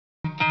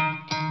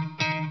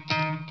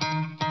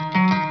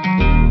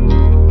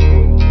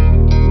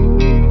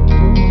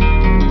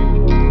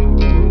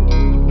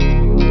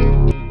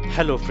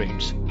Hello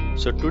friends,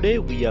 so today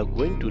we are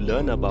going to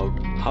learn about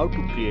how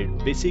to create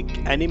basic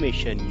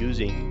animation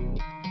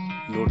using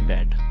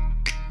Notepad.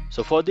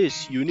 So for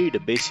this you need a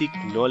basic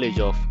knowledge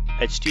of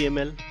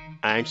HTML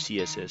and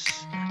CSS,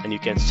 and you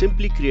can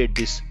simply create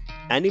this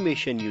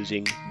animation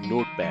using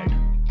Notepad.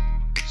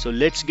 So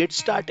let's get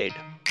started.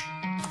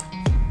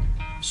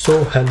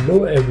 So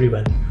hello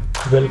everyone,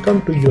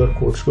 welcome to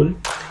YourCodeSchool.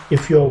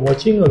 If you are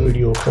watching a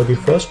video for the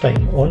first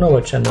time on our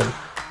channel,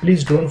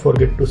 please don't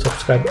forget to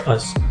subscribe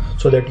us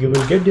so that you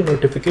will get the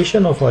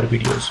notification of our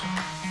videos.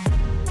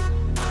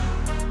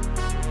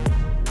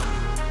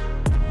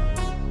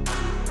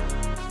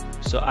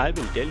 So I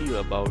will tell you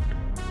about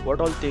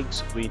what all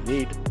things we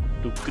need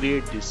to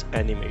create this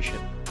animation.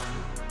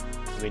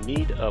 We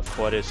need a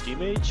forest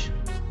image.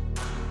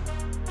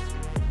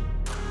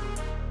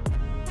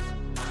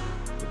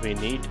 We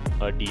need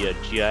a deer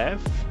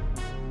GIF.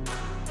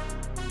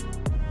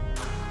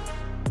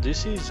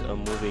 This is a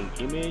moving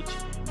image.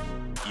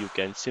 You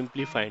can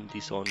simply find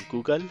this on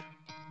Google.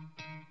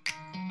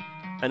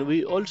 And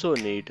we also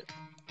need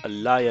a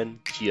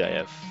lion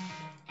GIF.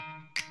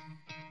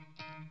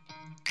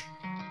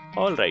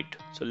 Alright,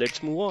 so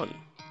let's move on.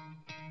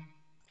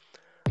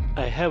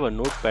 I have a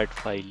notepad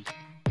file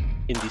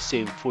in the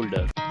same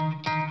folder.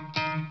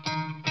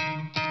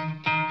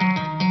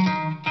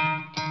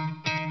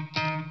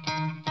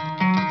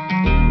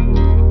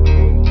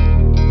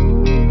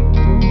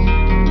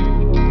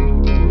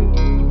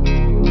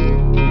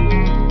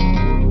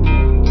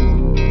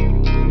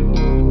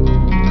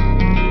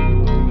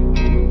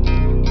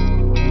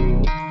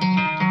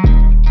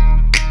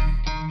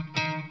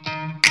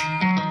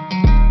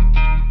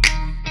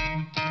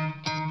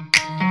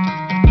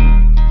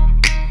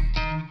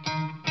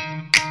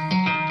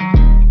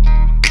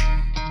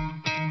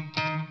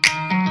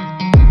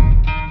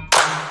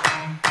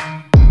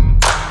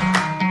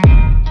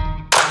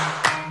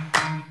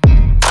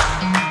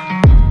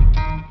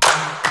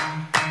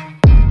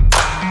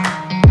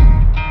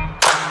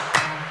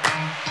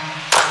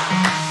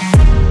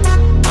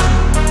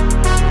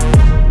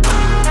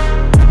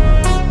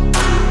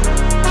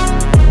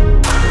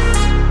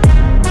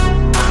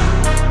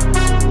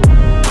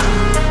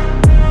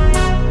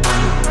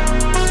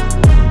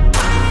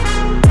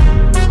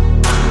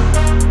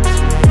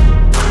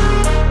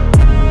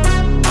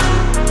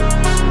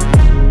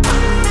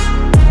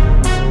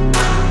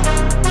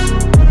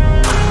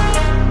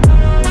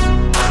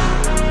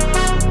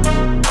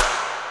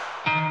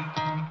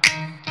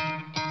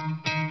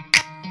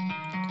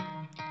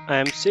 I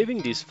am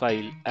saving this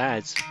file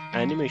as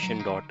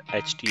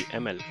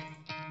animation.html.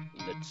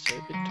 Let's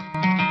save it.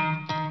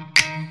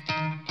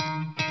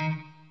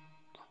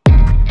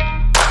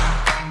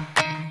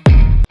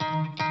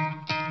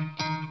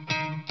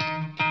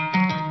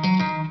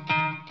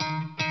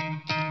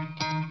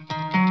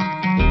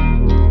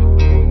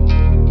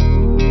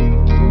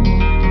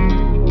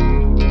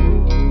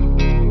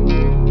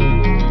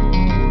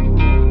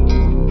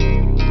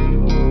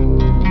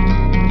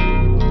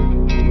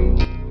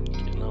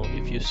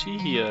 See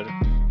here,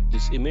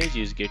 this image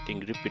is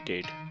getting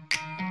repeated